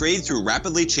 and trade through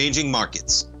rapidly changing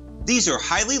markets. These are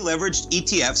highly leveraged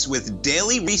ETFs with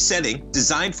daily resetting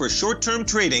designed for short-term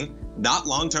trading, not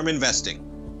long-term investing.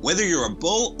 Whether you're a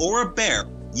bull or a bear,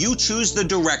 you choose the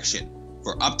Direxion.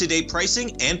 For up-to-date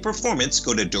pricing and performance,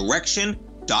 go to Direxion.com.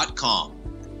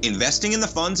 Investing in the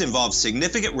funds involves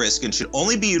significant risk and should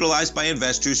only be utilized by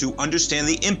investors who understand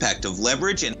the impact of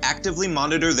leverage and actively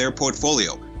monitor their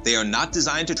portfolio. They are not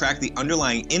designed to track the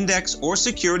underlying index or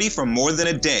security for more than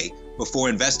a day. Before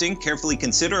investing, carefully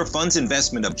consider a fund's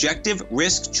investment objective,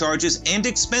 risk, charges, and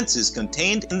expenses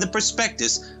contained in the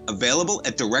prospectus available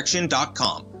at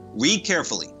Direxion.com. Read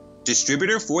carefully.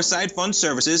 Distributor Foreside Fund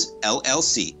Services,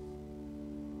 LLC.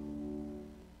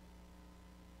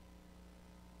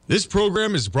 This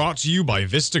program is brought to you by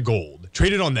Vista Gold,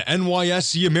 traded on the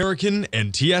NYSE American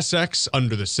and TSX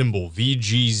under the symbol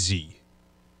VGZ.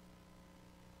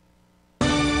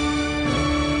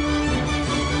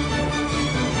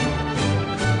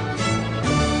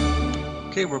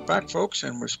 Okay, we're back, folks,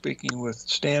 and we're speaking with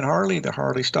Stan Harley, the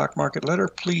Harley Stock Market Letter.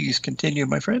 Please continue,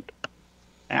 my friend.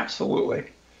 Absolutely.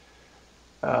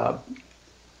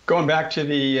 Going back to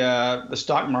the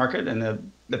stock market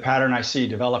and the pattern I see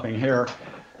developing here,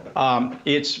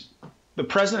 it's the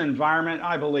present environment,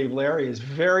 I believe, Larry, is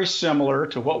very similar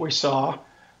to what we saw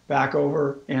back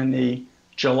over in the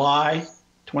July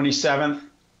 27th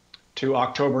to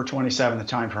October 27th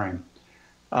timeframe.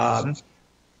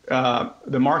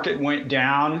 The market went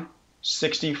down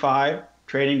 65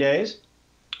 trading days.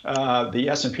 The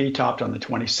S&P topped on the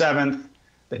 27th.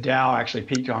 The Dow actually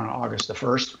peaked on August the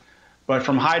 1st. But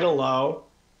from high to low,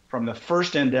 from the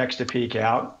first index to peak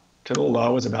out to the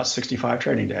low was about 65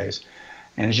 trading days.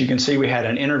 And as you can see, we had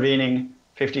an intervening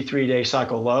 53-day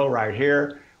cycle low right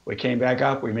here. We came back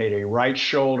up. We made a right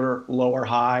shoulder lower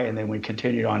high, and then we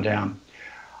continued on down.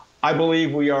 I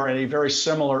believe we are in a very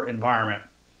similar environment.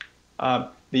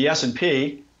 The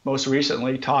S&P most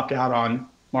recently topped out on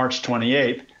March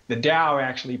 28th. The Dow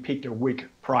actually peaked a week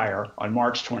prior on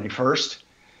March 21st.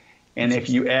 And if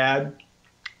you add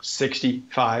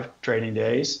 65 trading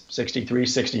days, 63,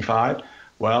 65,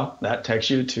 well, that takes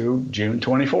you to June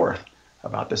 24th,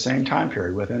 about the same time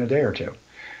period, within a day or two.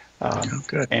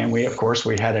 Good. And we, of course,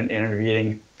 we had an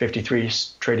intervening 53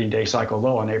 trading day cycle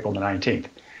low on April the 19th.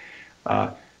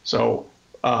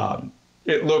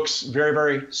 It looks very,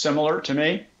 very similar to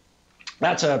me.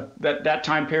 That's that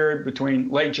time period between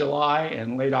late July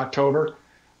and late October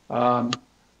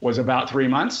was about 3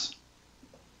 months,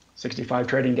 65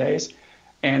 trading days.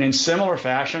 And in similar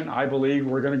fashion, I believe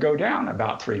we're going to go down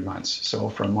about 3 months. So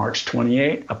from March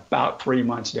 28th, about 3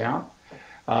 months down,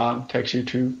 takes you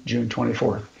to June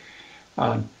 24th.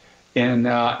 In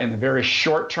the very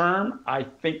short term, I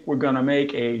think we're going to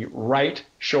make a right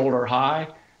shoulder high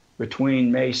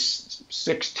between May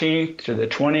 16th to the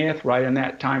 20th, right in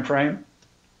that time frame.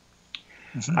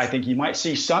 I think you might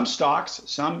see some stocks,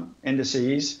 some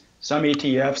indices, some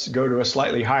ETFs go to a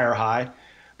slightly higher high,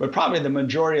 but probably the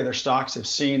majority of their stocks have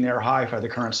seen their high for the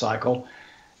current cycle.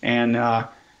 And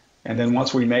then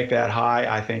once we make that high,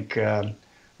 I think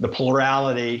the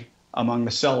plurality among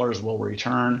the sellers will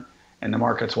return and the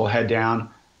markets will head down.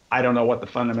 I don't know what the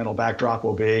fundamental backdrop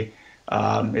will be.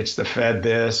 It's the Fed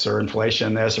this or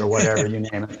inflation this or whatever, you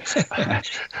name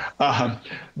it.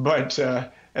 But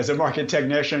as a market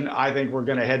technician, I think we're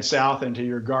going to head south into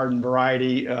your garden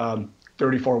variety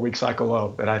 34-week cycle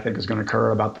low that I think is going to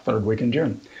occur about the third week in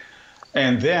June.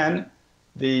 And then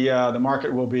the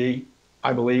market will be,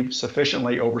 I believe,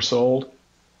 sufficiently oversold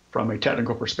from a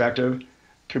technical perspective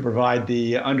to provide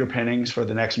the underpinnings for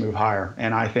the next move higher.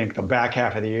 And I think the back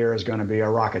half of the year is going to be a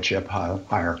rocket ship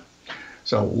higher.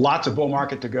 So lots of bull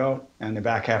market to go, and the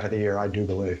back half of the year, I do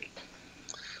believe.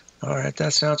 All right,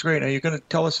 that sounds great. Are you going to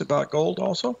tell us about gold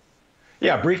also?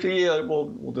 Yeah, briefly,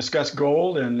 we'll discuss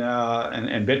gold and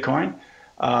Bitcoin.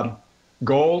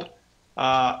 Gold,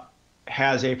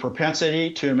 has a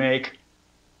propensity to make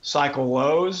cycle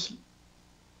lows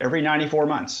every 94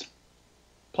 months,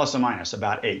 plus or minus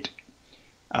about 8.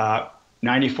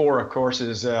 94, of course,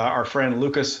 is our friend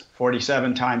Lucas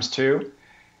 47 times 2.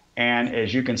 And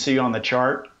as you can see on the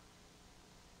chart,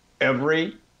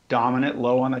 every dominant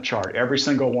low on the chart, every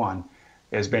single one,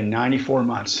 has been 94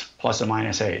 months, plus or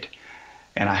minus 8.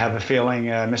 And I have a feeling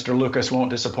Mr. Lucas won't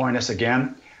disappoint us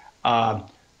again.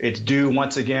 It's due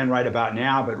once again right about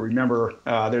now, but remember,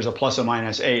 there's a plus or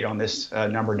minus 8 on this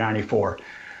number 94.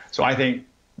 So I think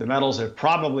the metals have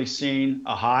probably seen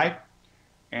a high,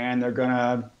 and they're going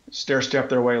to stair-step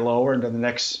their way lower into the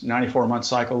next 94-month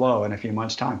cycle low in a few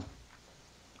months' time.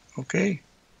 Okay.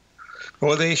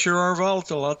 Well, they sure are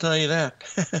volatile, I'll tell you that.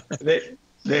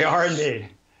 They are indeed.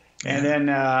 And then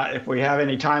if we have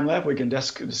any time left, we can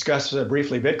discuss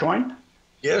briefly Bitcoin.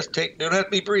 Yes, don't have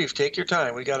to be brief. Take your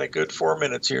time. We got a good 4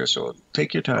 minutes here, so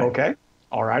take your time. Okay.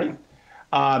 All righty.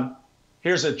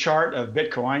 Here's a chart of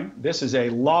Bitcoin. This is a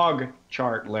log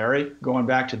chart, Larry, going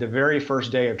back to the very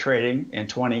first day of trading in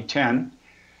 2010.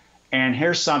 And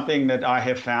here's something that I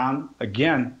have found.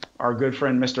 Again, our good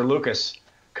friend Mr. Lucas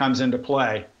comes into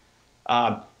play.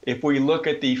 If we look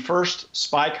at the first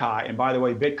spike high, and by the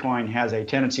way, Bitcoin has a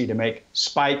tendency to make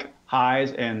spike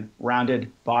highs and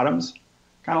rounded bottoms,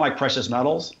 kind of like precious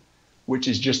metals, which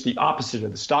is just the opposite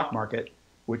of the stock market,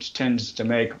 which tends to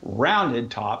make rounded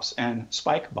tops and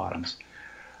spike bottoms.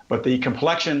 But the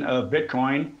complexion of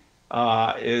Bitcoin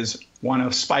is one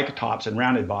of spike tops and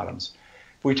rounded bottoms.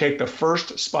 If we take the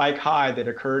first spike high that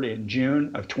occurred in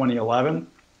June of 2011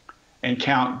 and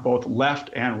count both left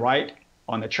and right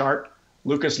on the chart,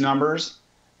 Lucas numbers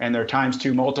and their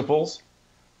 ×2 multiples,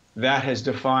 that has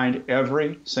defined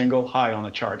every single high on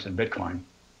the charts in Bitcoin.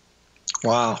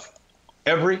 Wow.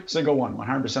 Every single one,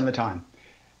 100% of the time.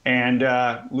 And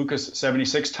Lucas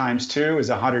 76 ×2 is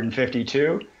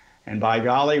 152. And by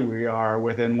golly, we are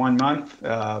within 1 month.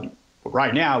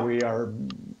 Right now, we are,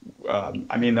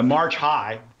 the March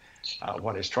high,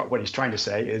 what he's trying to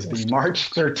say is the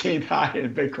March 13th high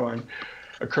in Bitcoin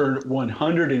occurred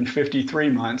 153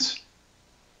 months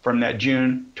from that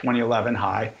June 2011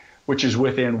 high, which is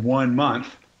within 1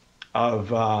 month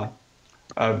of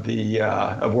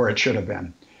where it should have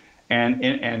been. And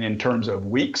in terms of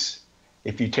weeks,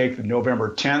 if you take the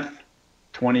November 10th,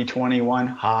 2021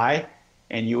 high,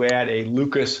 and you add a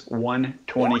Lucas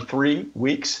 123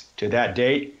 weeks to that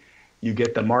date, you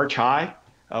get the March high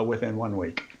within 1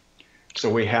 week. So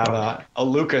we have a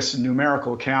Lucas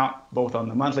numerical count both on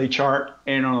the monthly chart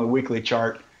and on the weekly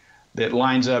chart that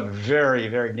lines up very,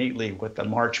 very neatly with the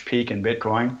March peak in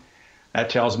Bitcoin. That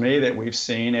tells me that we've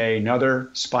seen another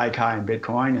spike high in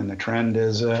Bitcoin, and the trend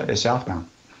is southbound.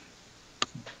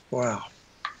 Wow.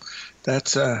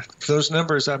 That's those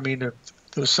numbers. I mean,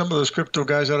 some of those crypto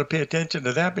guys ought to pay attention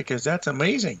to that, because that's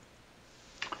amazing.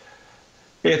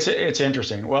 It's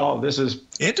interesting. Well, this is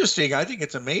interesting. I think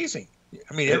it's amazing.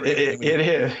 I mean, it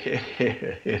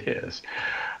is.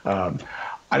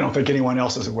 I don't think anyone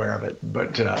else is aware of it,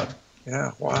 but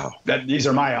yeah, wow. These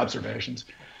are my observations.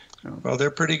 Well, they're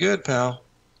pretty good, pal.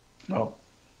 Well,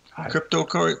 crypto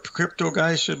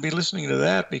guys should be listening to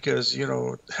that, because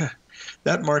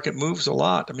that market moves a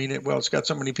lot. I mean, it's got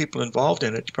so many people involved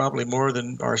in it, probably more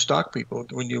than our stock people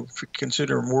when you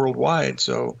consider them worldwide.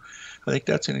 So I think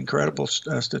that's an incredible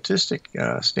statistic,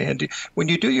 Stan. When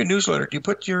you do your newsletter, do you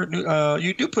put you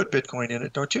do put Bitcoin in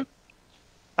it, don't you?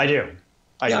 I do.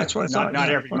 That's what I thought. Not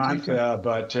every month,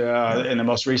 but in the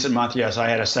most recent month, yes, I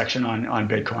had a section on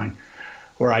Bitcoin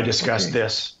where I discussed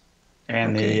this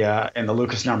and the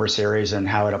Lucas number series and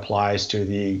how it applies to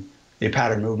the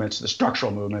pattern movements, the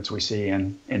structural movements we see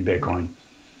in Bitcoin.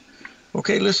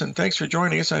 Okay, listen, thanks for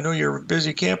joining us. I know you're a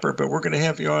busy camper, but we're going to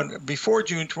have you on before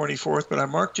June 24th, but I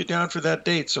marked you down for that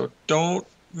date, so don't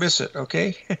miss it,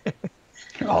 okay?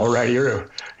 All righty,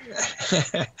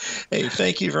 Hey,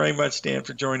 thank you very much, Stan,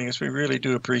 for joining us. We really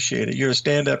do appreciate it. You're a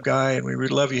stand-up guy, and we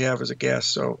really love you have as a guest,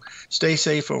 so stay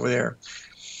safe over there.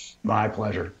 My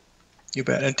pleasure. You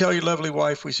bet. And tell your lovely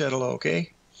wife we said hello,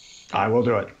 okay? I will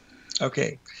do it.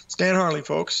 Okay. Stan Harley,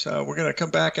 folks. We're going to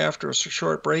come back after a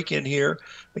short break in here.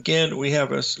 Again, we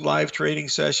have a live trading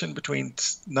session between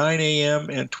 9 a.m.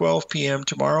 and 12 p.m.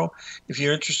 tomorrow. If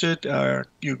you're interested,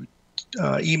 you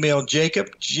email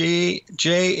Jacob, Jacob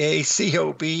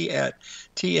at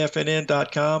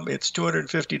TFNN.com. It's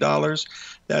 $250.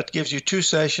 That gives you 2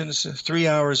 sessions, 3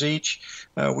 hours each.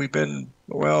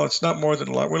 It's not more than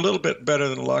luck. We're a little bit better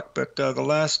than luck, but the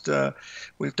last,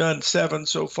 we've done 7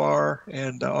 so far,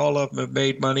 and all of them have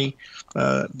made money.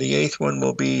 The 8th one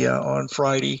will be on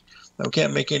Friday. We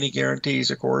can't make any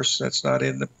guarantees, of course. That's not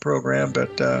in the program, but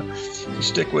if you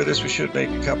stick with us, we should make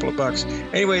a couple of bucks.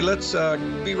 Anyway, let's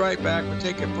be right back. We'll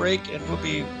take a break, and we'll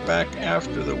be back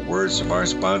after the words from our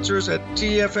sponsors at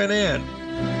TFNN.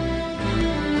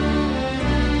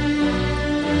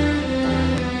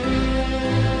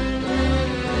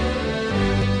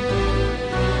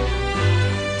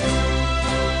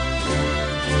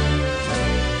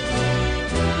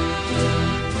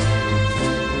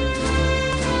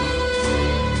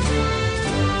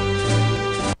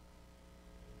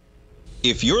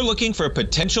 If you're looking for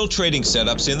potential trading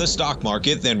setups in the stock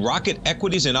market, then Rocket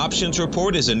Equities and Options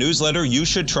Report is a newsletter you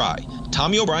should try.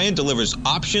 Tommy O'Brien delivers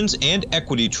options and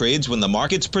equity trades when the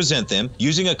markets present them,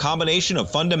 using a combination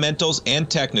of fundamentals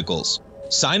and technicals.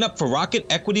 Sign up for Rocket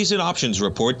Equities and Options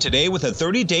Report today with a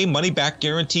 30-day money-back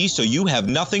guarantee, so you have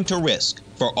nothing to risk.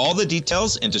 For all the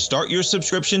details and to start your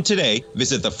subscription today,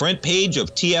 visit the front page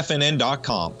of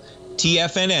TFNN.com.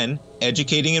 TFNN,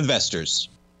 educating investors.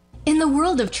 In the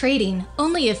world of trading,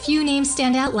 only a few names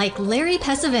stand out like Larry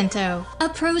Pesavento. A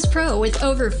pro's pro with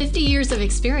over 50 years of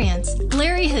experience,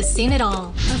 Larry has seen it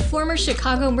all. A former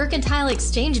Chicago Mercantile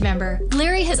Exchange member,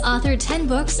 Larry has authored 10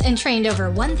 books and trained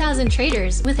over 1,000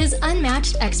 traders with his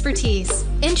unmatched expertise.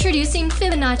 Introducing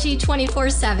Fibonacci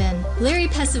 24/7, Larry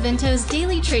Pesavento's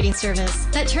daily trading service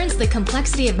that turns the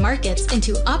complexity of markets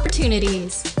into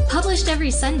opportunities. Published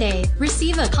every Sunday,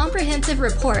 receive a comprehensive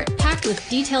report packed with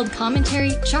detailed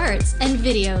commentary, charts, and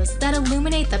videos that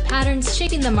illuminate the patterns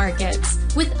shaping the markets,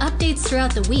 with updates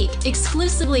throughout the week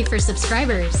exclusively for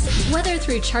subscribers. Whether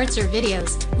through charts or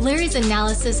videos, Larry's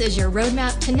analysis is your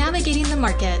roadmap to navigating the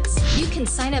markets. You can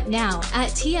sign up now at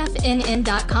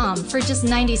TFNN.com for just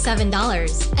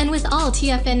 $97. And with all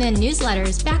TFNN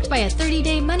newsletters backed by a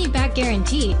 30-day money-back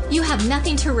guarantee, you have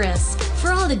nothing to risk.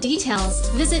 For all the details,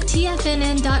 visit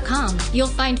TFNN.com. You'll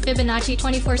find Fibonacci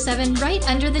 24/7 right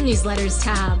under the newsletters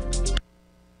tab.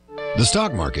 The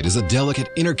stock market is a delicate,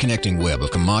 interconnecting web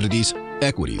of commodities,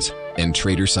 equities, and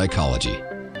trader psychology.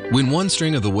 When one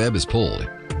string of the web is pulled,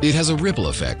 it has a ripple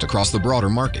effect across the broader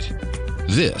market.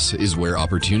 This is where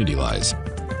opportunity lies.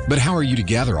 But how are you to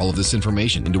gather all of this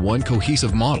information into one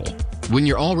cohesive model when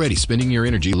you're already spending your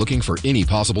energy looking for any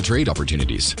possible trade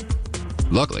opportunities?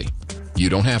 Luckily, you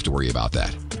don't have to worry about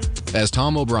that, as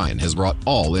Tom O'Brien has brought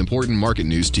all important market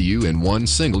news to you in one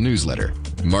single newsletter,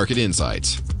 Market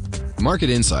Insights. Market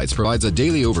Insights provides a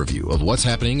daily overview of what's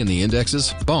happening in the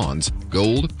indexes, bonds,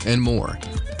 gold, and more.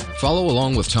 Follow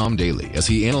along with Tom daily as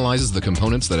he analyzes the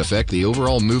components that affect the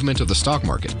overall movement of the stock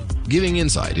market, giving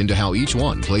insight into how each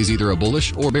one plays either a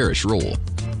bullish or bearish role.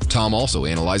 Tom also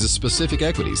analyzes specific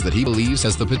equities that he believes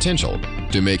has the potential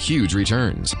to make huge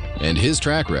returns, and his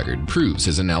track record proves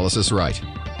his analysis right.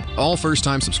 All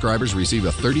first-time subscribers receive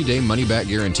a 30-day money-back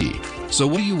guarantee. So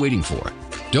what are you waiting for?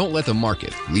 Don't let the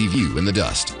market leave you in the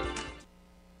dust.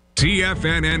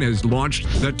 TFNN has launched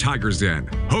the Tiger's Den.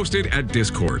 Hosted at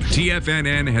Discord,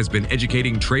 TFNN has been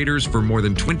educating traders for more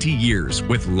than 20 years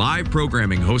with live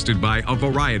programming hosted by a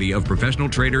variety of professional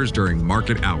traders during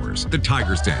market hours. The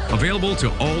Tiger's Den, available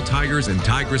to all tigers and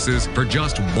tigresses for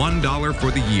just $1 for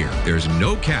the year. There's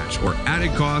no catch or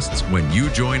added costs when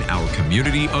you join our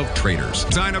community of traders.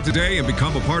 Sign up today and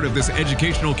become a part of this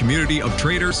educational community of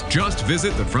traders. Just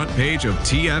visit the front page of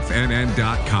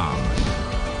TFNN.com.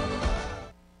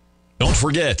 Don't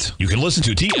forget, you can listen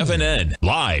to TFNN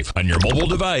live on your mobile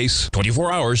device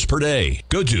 24 hours per day.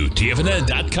 Go to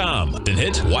TFNN.com, then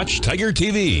hit Watch Tiger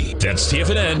TV. That's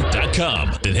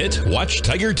TFNN.com, then hit Watch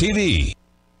Tiger TV.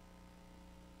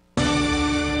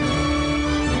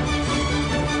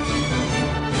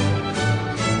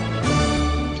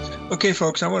 Okay,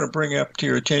 folks, I want to bring up to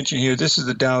your attention here, this is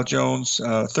the Dow Jones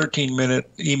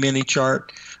 13-minute E-mini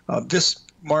chart. This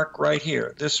mark right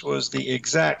here, this was the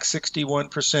exact 61%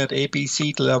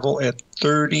 ABC level at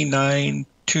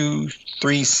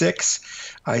 39,236.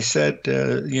 I said,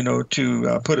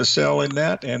 to put a sell in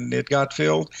that, and it got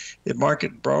filled. The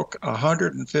market broke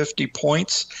 150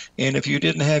 points, and if you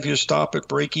didn't have your stop at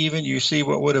break even, you see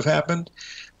what would have happened.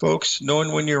 Folks,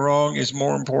 knowing when you're wrong is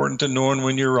more important than knowing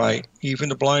when you're right. Even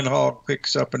the blind hog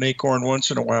picks up an acorn once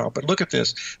in a while. But look at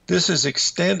this. This is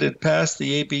extended past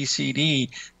the ABCD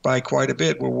by quite a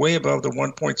bit. We're way above the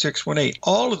 1.618.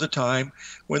 All of the time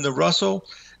when the Russell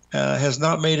has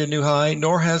not made a new high,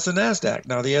 nor has the NASDAQ.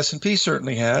 Now, the S&P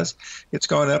certainly has. It's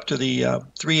gone up to the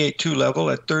 382 level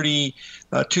at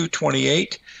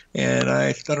 3228. And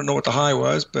I don't know what the high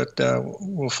was, but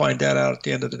we'll find that out at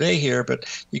the end of the day here. But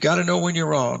you got to know when you're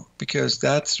wrong, because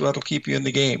that's what'll keep you in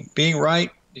the game. Being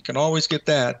right You can always get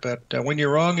that. But when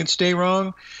you're wrong and stay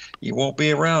wrong, you won't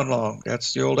be around long.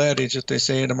 That's the old adage that they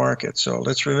say in the market. So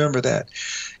let's remember that.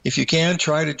 If you can,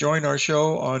 try to join our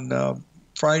show on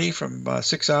Friday from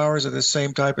 6 hours of this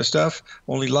same type of stuff,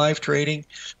 only live trading.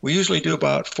 We usually do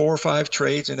about 4 or 5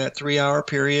 trades in that 3-hour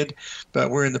period,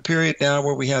 but we're in the period now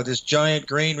where we have this giant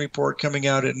grain report coming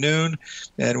out at noon,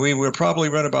 and we will probably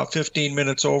run about 15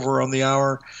 minutes over on the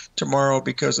hour tomorrow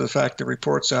because of the fact the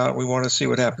report's out. We want to see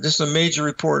what happens. This is a major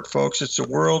report, folks. It's the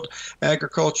World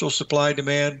Agricultural Supply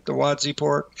Demand, the WADS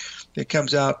report. It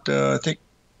comes out, I think,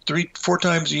 3-4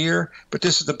 times a year, but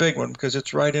this is the big one because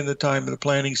it's right in the time of the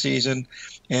planting season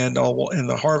and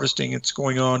the harvesting it's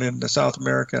going on in South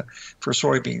America for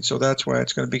soybeans. So that's why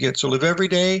it's going to be good. So live every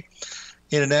day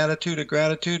in an attitude of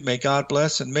gratitude. May God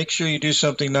bless, and make sure you do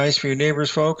something nice for your neighbors,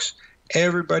 folks.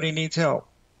 Everybody needs help.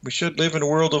 We should live in a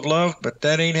world of love, but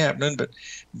that ain't happening, but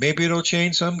maybe it'll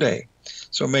change someday.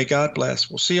 So may God bless.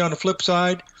 We'll see you on the flip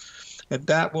side. And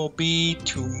that will be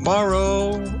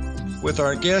tomorrow with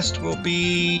our guest will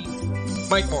be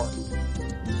Mike Moore.